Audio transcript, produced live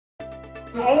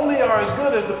You only are as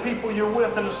good as the people you're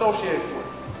with and associated with.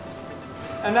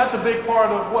 And that's a big part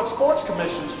of what sports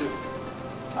commissions do.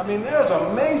 I mean, there's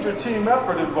a major team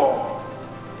effort involved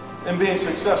in being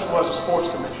successful as a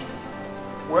sports commission,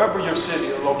 wherever your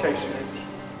city or location is.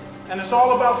 And it's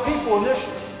all about people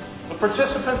initially, the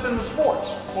participants in the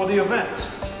sports or the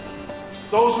events,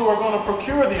 those who are going to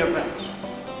procure the events,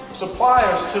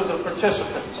 suppliers to the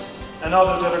participants, and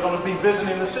others that are going to be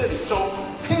visiting the city. So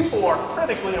people are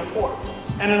critically important.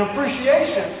 And an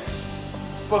appreciation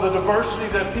for the diversity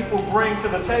that people bring to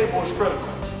the table is critical.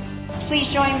 Please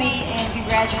join me in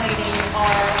congratulating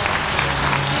our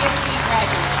TFE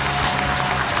graduates.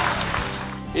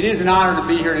 It is an honor to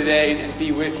be here today and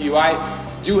be with you. I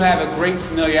do have a great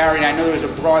familiarity. I know there's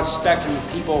a broad spectrum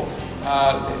of people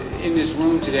in this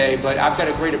room today, but I've got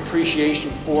a great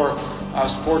appreciation for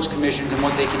sports commissions and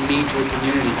what they can mean to a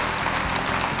community.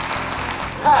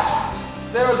 Passion.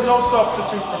 There is no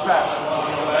substitute for passion.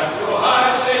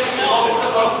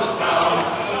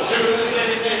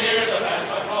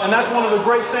 And that's one of the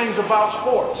great things about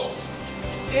sports.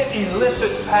 It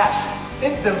elicits passion.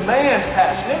 It demands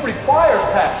passion. It requires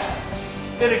passion.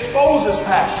 It exposes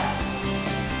passion.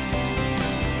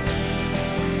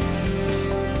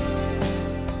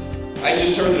 I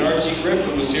just heard that Archie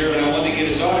Griffin was here and I wanted to get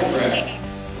his autograph.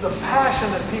 The passion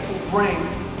that people bring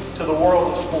to the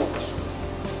world of sports,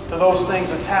 to those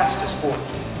things attached to sports.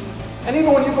 And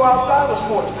even when you go outside of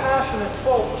sports, passionate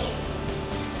folks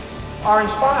are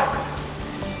inspiring.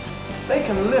 They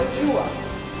can lift you up.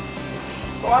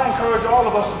 So I encourage all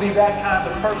of us to be that kind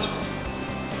of person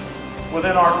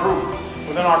within our group,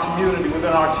 within our community,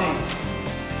 within our team.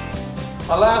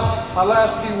 My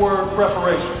last key word,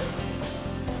 preparation.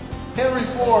 Henry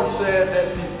Ford said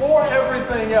that before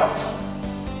everything else,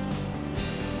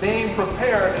 being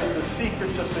prepared is the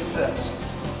secret to success.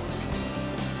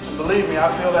 And believe me, I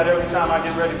feel that every time I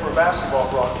get ready for a basketball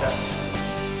broadcast.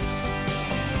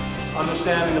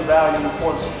 Understanding the value and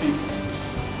importance of people,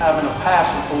 having a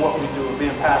passion for what we do, and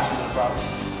being passionate about it,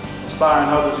 inspiring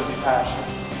others to be passionate,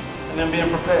 and then being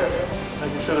prepared,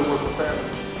 making sure that we're prepared.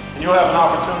 And you'll have an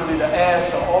opportunity to add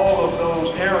to all of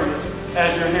those areas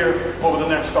as you're here over the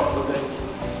next couple of days.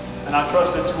 And I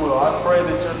trust that you will. I pray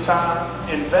that your time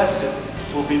invested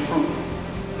will be fruitful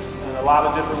in a lot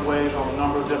of different ways on a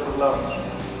number of different levels.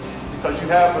 Because you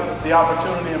have the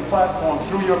opportunity and platform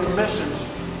through your commissions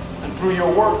and through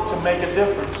your work to make a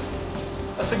difference,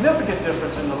 a significant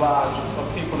difference in the lives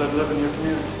of people that live in your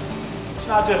community. It's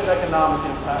not just economic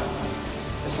impact.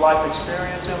 It's life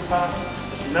experience impact.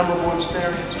 It's memorable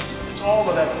experience. It's all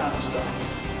of that kind of stuff.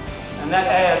 And that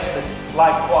adds to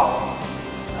life quality.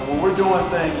 And when we're doing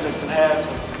things that can add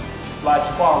to life's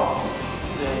quality,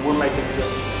 then we're making a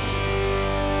difference.